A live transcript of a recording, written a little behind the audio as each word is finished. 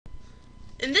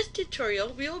In this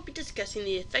tutorial, we will be discussing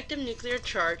the effective nuclear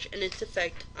charge and its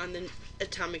effect on the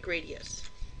atomic radius.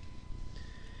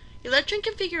 Electron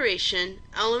configuration,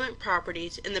 element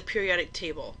properties, and the periodic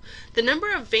table. The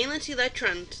number of valence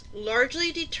electrons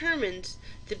largely determines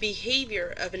the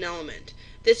behavior of an element.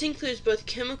 This includes both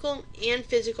chemical and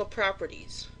physical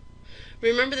properties.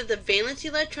 Remember that the valence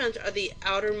electrons are the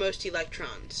outermost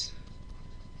electrons.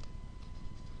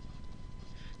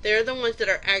 They're the ones that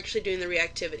are actually doing the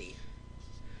reactivity.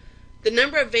 The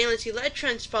number of valence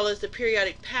electrons follows the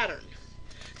periodic pattern.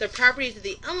 The properties of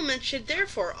the element should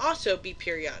therefore also be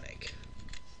periodic.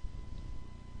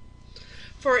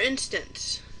 For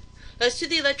instance, let's do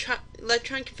the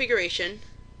electron configuration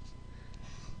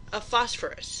of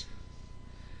phosphorus.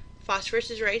 Phosphorus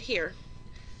is right here.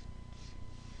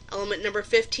 Element number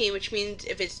 15, which means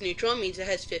if it's neutral, it means it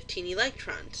has 15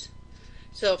 electrons.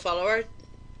 So follow our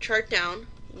chart down.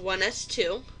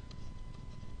 1s2,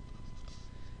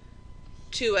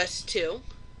 2s2,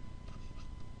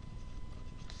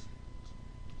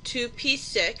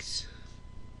 2p6,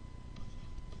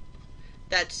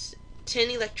 that's 10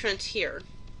 electrons here,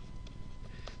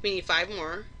 we need 5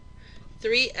 more,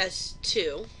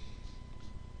 3s2,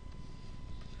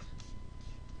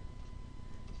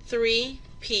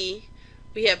 3p,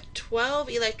 we have 12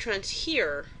 electrons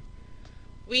here,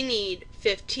 we need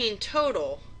 15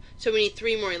 total, so we need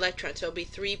 3 more electrons, so it'll be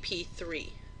 3p3.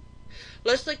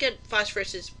 Let's look at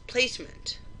phosphorus's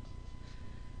placement.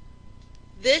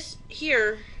 This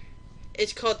here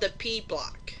is called the p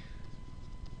block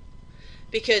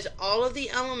because all of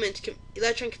the elements,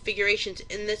 electron configurations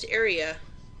in this area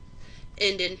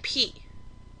end in p,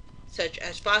 such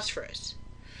as phosphorus.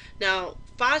 Now,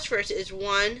 phosphorus is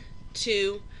 1,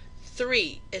 2,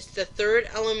 3. It's the third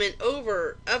element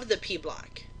over of the p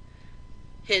block.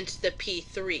 Hence the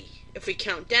P3. If we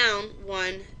count down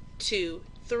 1, 2,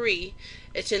 3,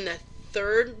 it's in the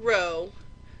third row,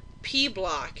 P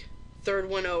block, third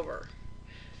one over.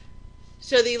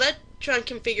 So the electron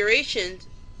configuration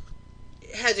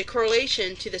has a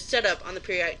correlation to the setup on the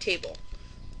periodic table.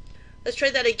 Let's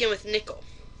try that again with nickel.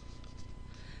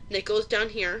 Nickel is down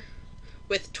here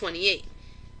with 28.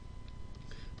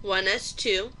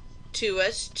 1s2,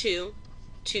 2s2,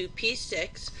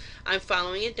 2p6. I'm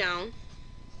following it down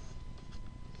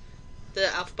the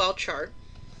alphabet chart.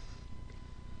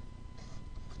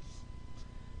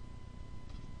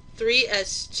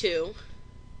 3s2,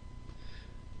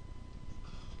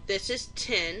 this is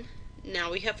 10,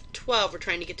 now we have 12, we're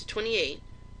trying to get to 28.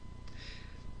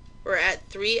 We're at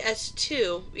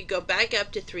 3s2, we go back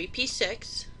up to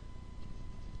 3p6,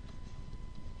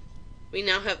 we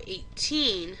now have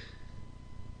 18,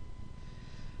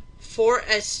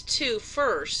 4s2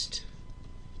 first,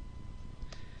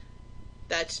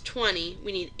 that's 20.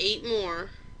 We need 8 more.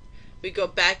 We go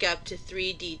back up to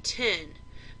 3d10,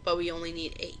 but we only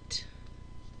need 8.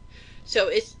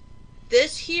 So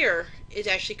this here is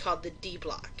actually called the D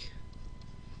block.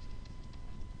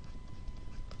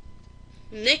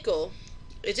 Nickel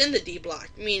is in the D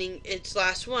block, meaning its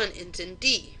last one ends in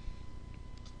D.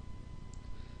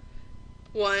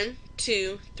 1,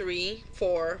 2, 3,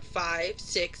 4, 5,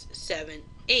 6, 7,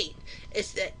 8.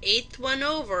 It's the 8th one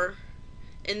over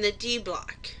in the D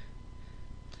block.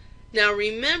 Now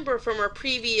remember from our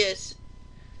previous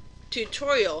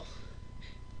tutorial,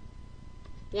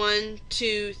 1,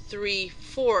 2, 3,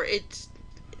 4, it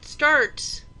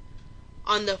starts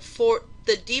on the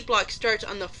D block starts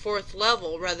on the 4th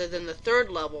level rather than the 3rd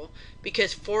level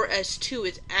because 4s2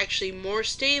 is actually more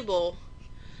stable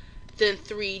than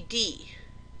 3d,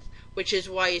 which is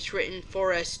why it's written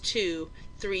 4s2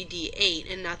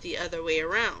 3d8 and not the other way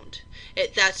around.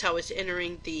 That's how it's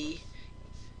entering the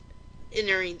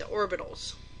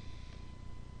orbitals.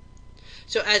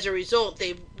 So as a result,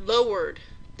 they've lowered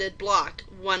the block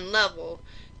 1 level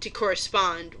to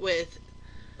correspond with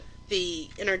the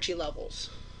energy levels.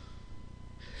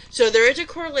 So there is a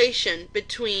correlation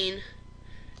between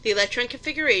the electron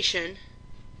configuration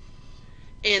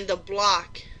and the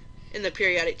block in the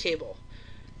periodic table.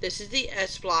 This is the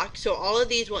S block, so all of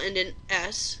these will end in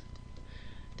S.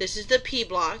 This is the P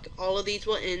block, all of these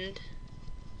will end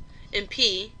in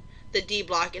P, the D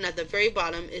block, and at the very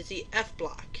bottom is the F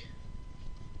block.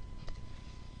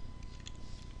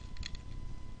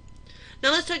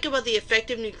 Now let's talk about the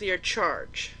effective nuclear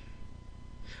charge,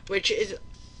 which is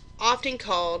often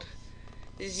called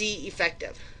Z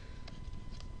effective.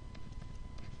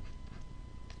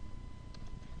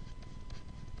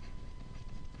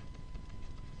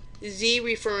 Z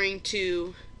referring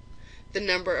to the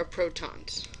number of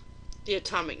protons, the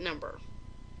atomic number.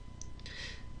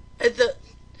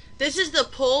 This is the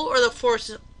pull or the force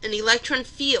an electron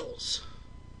feels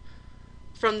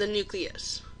from the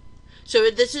nucleus.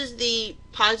 So this is the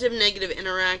positive-negative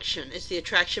interaction. It's the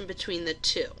attraction between the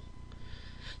two.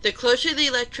 The closer the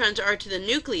electrons are to the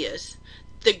nucleus,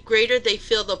 the greater they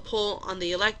feel the pull on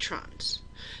the electrons.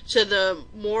 So the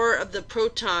more of the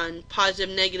proton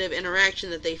positive-negative interaction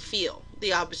that they feel,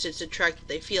 the opposites attract that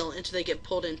they feel until they get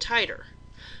pulled in tighter.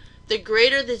 The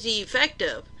greater the Z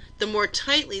effective, the more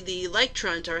tightly the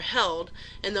electrons are held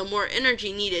and the more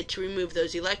energy needed to remove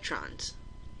those electrons.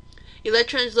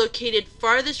 Electrons located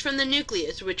farthest from the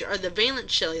nucleus, which are the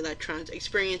valence shell electrons,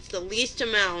 experience the least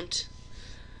amount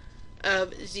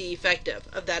of Z effective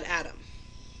of that atom.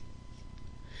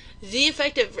 Z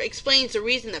effective explains the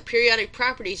reason that periodic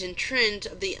properties and trends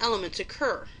of the elements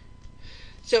occur.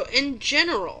 So in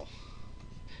general,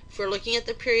 if we're looking at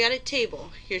the periodic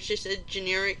table, here's just a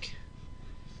generic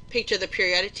picture of the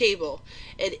periodic table.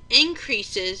 It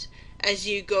increases as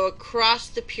you go across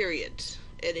the periods.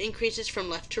 It increases from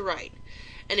left to right.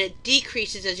 And it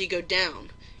decreases as you go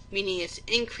down, meaning it's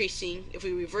increasing, if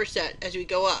we reverse that, as we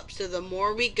go up. So the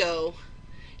more we go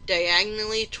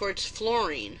diagonally towards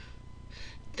fluorine,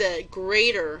 the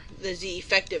greater the Z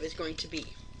effective is going to be.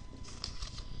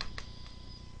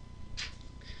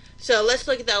 So let's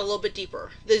look at that a little bit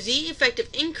deeper. The Z effective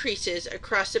increases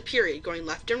across the period, going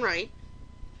left and right,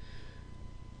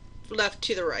 left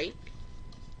to the right,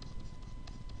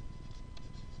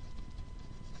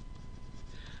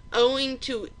 owing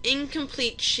to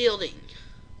incomplete shielding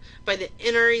by the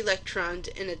inner electrons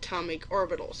in atomic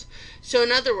orbitals. So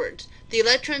in other words, the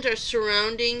electrons are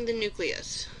surrounding the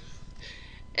nucleus,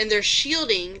 and they're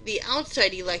shielding the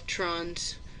outside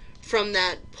electrons from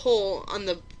that pull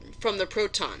from the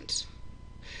protons.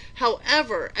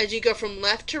 However, as you go from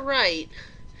left to right,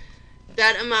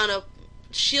 that amount of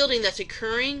shielding that's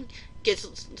occurring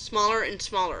gets smaller and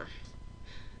smaller.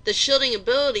 The shielding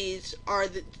abilities are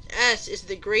that S is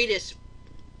the greatest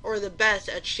or the best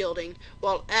at shielding,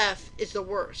 while F is the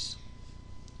worst.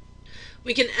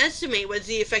 We can estimate what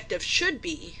Z effective should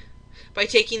be by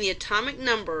taking the atomic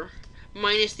number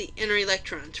minus the inner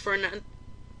electrons.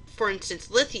 For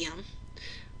instance, lithium,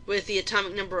 with the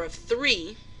atomic number of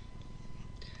 3,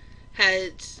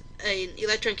 has an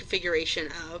electron configuration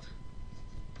of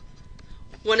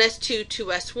 1s2,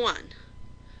 2s1,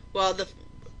 while the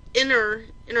inner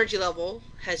energy level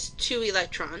has 2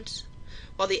 electrons,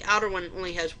 while the outer one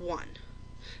only has 1.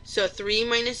 So 3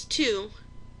 minus 2,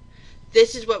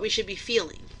 this is what we should be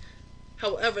feeling.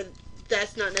 However,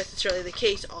 that's not necessarily the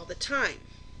case all the time.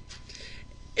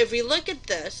 If we look at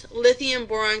this, lithium,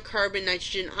 boron, carbon,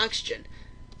 nitrogen, oxygen,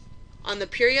 on the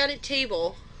periodic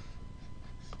table,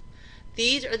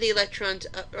 these are the electrons,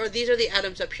 or these are the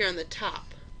atoms up here on the top.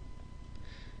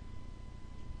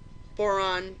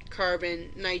 Boron,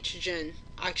 carbon, nitrogen,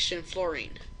 oxygen,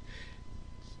 fluorine.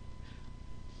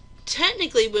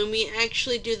 Technically, when we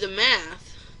actually do the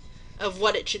math of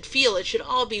what it should feel, it should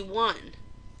all be 1.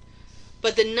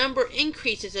 But the number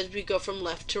increases as we go from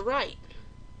left to right.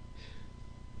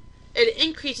 It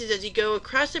increases as you go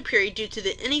across the period due to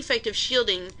the ineffective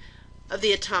shielding of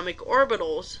the atomic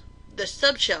orbitals, the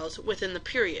subshells, within the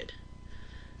period.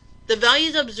 The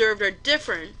values observed are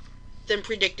different than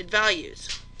predicted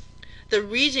values. The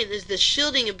reason is the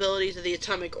shielding abilities of the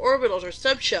atomic orbitals or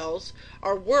subshells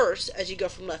are worse as you go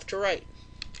from left to right.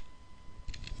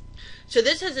 So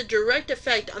this has a direct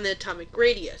effect on the atomic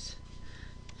radius,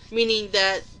 meaning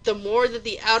that the more that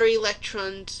the outer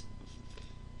electrons,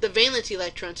 the valence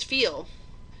electrons, feel,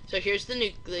 so here's the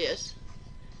nucleus,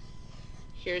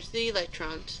 here's the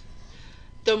electrons,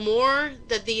 the more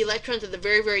that the electrons at the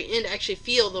very, very end actually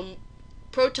feel the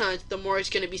protons, the more it's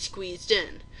going to be squeezed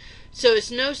in. So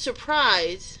it's no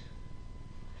surprise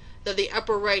that the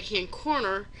upper right-hand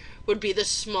corner would be the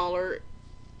smaller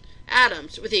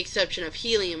atoms, with the exception of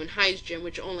helium and hydrogen,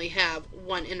 which only have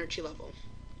 1 energy level.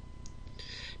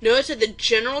 Notice that the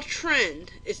general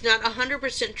trend is not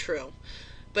 100% true,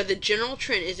 but the general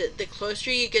trend is that the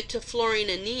closer you get to fluorine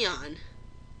and neon,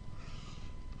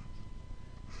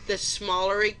 the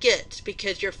smaller it gets,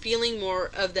 because you're feeling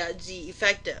more of that Z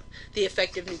effective, the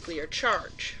effective nuclear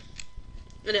charge,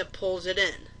 and it pulls it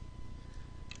in.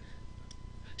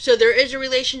 So there is a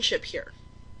relationship here.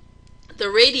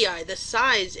 The radii, the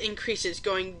size, increases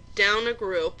going down a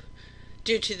group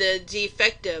due to the Z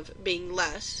effective being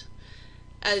less.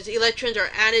 As electrons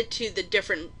are added to the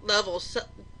different levels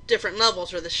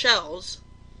or the shells,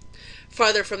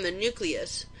 farther from the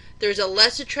nucleus, there's a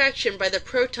less attraction by the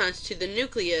protons to the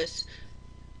nucleus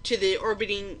to the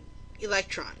orbiting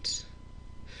electrons.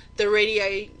 The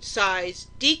radii size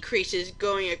decreases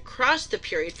going across the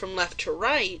period from left to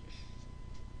right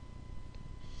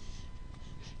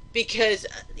because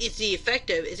the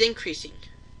effective is increasing.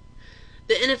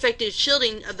 the ineffective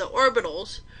shielding of the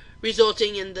orbitals,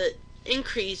 resulting in the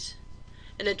increase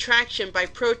in attraction by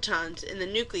protons in the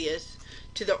nucleus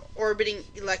to the orbiting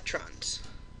electrons.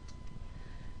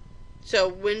 So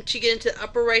once you get into the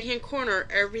upper right hand corner,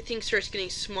 everything starts getting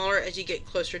smaller as you get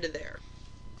closer to there.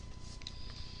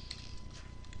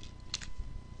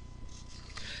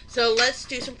 So let's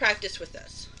do some practice with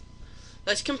this.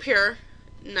 Let's compare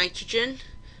nitrogen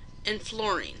and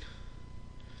fluorine.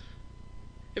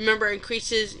 Remember,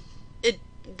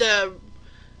 the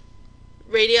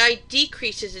radii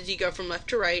decreases as you go from left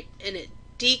to right, and it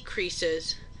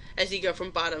decreases as you go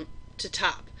from bottom to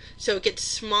top. So it gets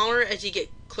smaller as you get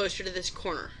closer to this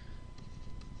corner.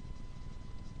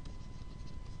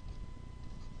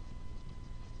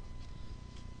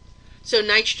 So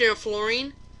nitrogen and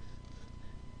fluorine,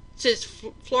 since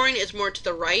fluorine is more to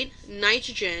the right,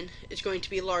 nitrogen is going to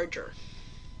be larger.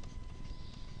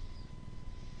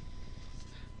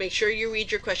 Make sure you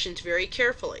read your questions very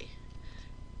carefully.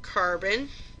 Carbon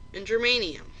and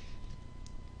germanium.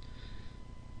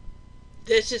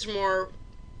 This is more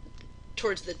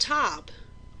towards the top,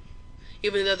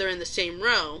 even though they're in the same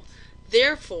row.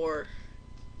 Therefore,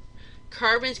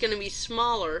 carbon is going to be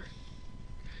smaller,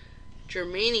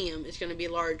 germanium is going to be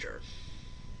larger.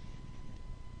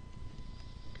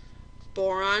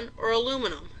 Boron or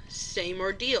aluminum, same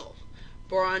ordeal.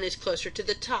 Boron is closer to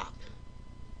the top.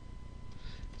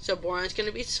 So boron is going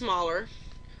to be smaller,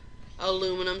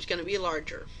 aluminum is going to be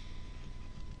larger.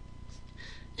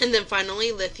 And then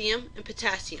finally, lithium and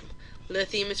potassium.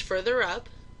 Lithium is further up,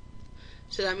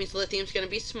 so that means lithium is going to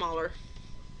be smaller,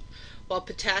 while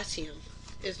potassium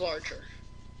is larger.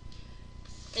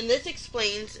 And this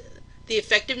explains the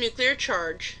effective nuclear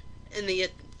charge and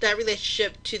that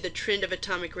relationship to the trend of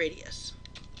atomic radius.